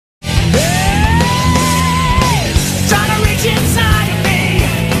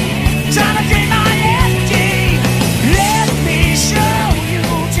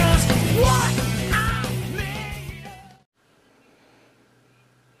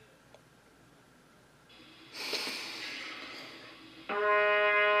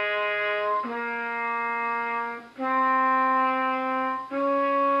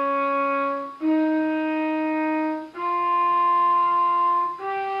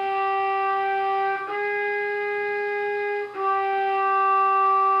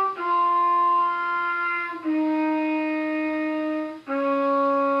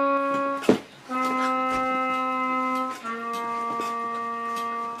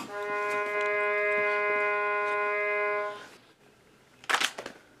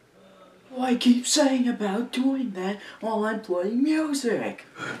I keep saying about doing that while I'm playing music?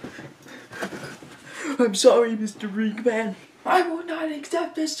 I'm sorry, Mr. Ringman. I will not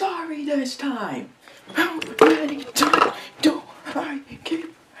accept a sorry this time. How many times do I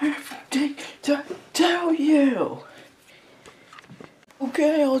keep having to tell you?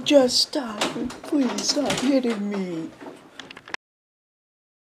 Okay, I'll just stop. Please stop hitting me.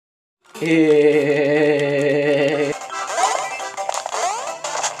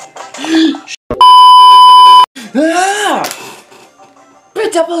 Ah!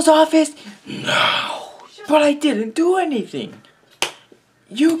 Principal's office? No. But I didn't do anything.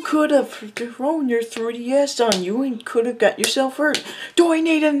 You could have thrown your 3DS on you and could have got yourself hurt. Do I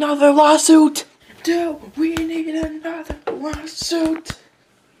need another lawsuit? Do we need another lawsuit?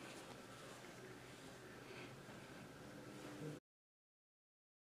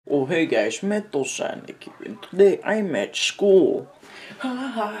 Oh hey guys, Metal Sonic here, and today I'm at school.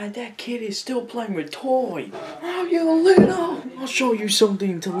 Haha, that kid is still playing with toys. Oh, you little! I'll show you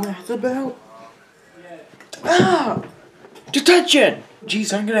something to laugh about. Ah! Detention!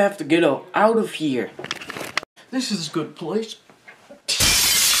 Jeez, I'm gonna have to get out of here. This is a good place.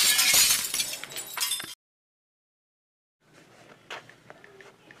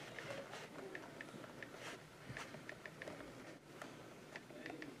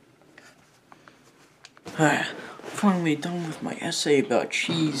 Finally done with my essay about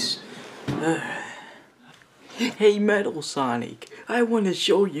cheese. Hey Metal Sonic, I want to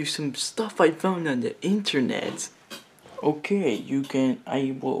show you some stuff I found on the internet. Okay,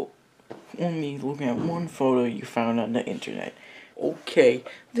 I will only look at one photo you found on the internet. Okay,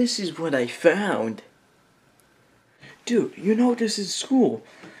 this is what I found. Dude, you know this is school.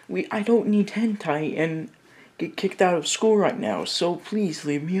 I don't need hentai and get kicked out of school right now, so please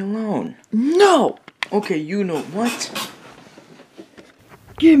leave me alone. No! Okay, you know what?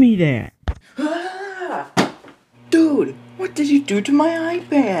 Give me that! Ah! Dude, what did you do to my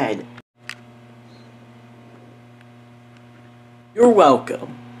iPad? You're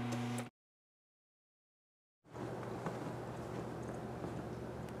welcome.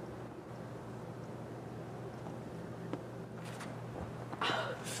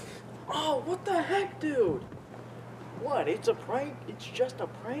 Oh, what the heck, dude? What? It's a prank? It's just a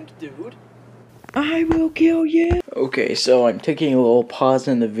prank, dude. I will kill you! Okay, so I'm taking a little pause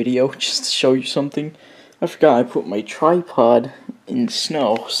in the video just to show you something. I forgot I put my tripod in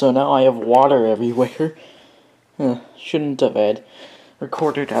snow, so now I have water everywhere. Shouldn't have had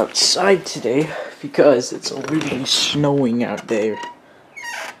recorded outside today because it's already snowing out there,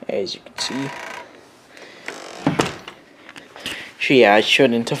 as you can see. So yeah, I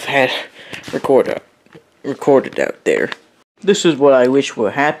shouldn't have had recorded out there. This is what I wish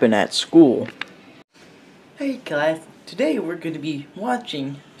would happen at school. Hey class, today we're going to be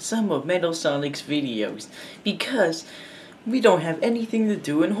watching some of Metal Sonic's videos because we don't have anything to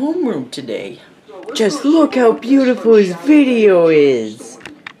do in homeroom today. Just look how beautiful his video is!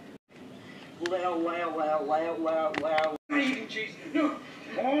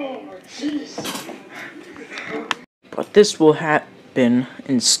 But this will happen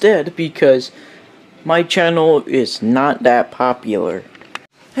instead because my channel is not that popular.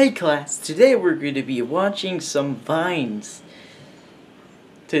 Hey class, today we're going to be watching some Vines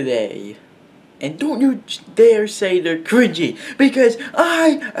today. And don't you dare say they're cringy, because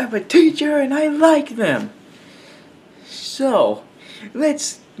I am a teacher and I like them. So,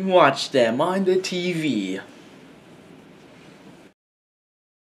 let's watch them on the TV.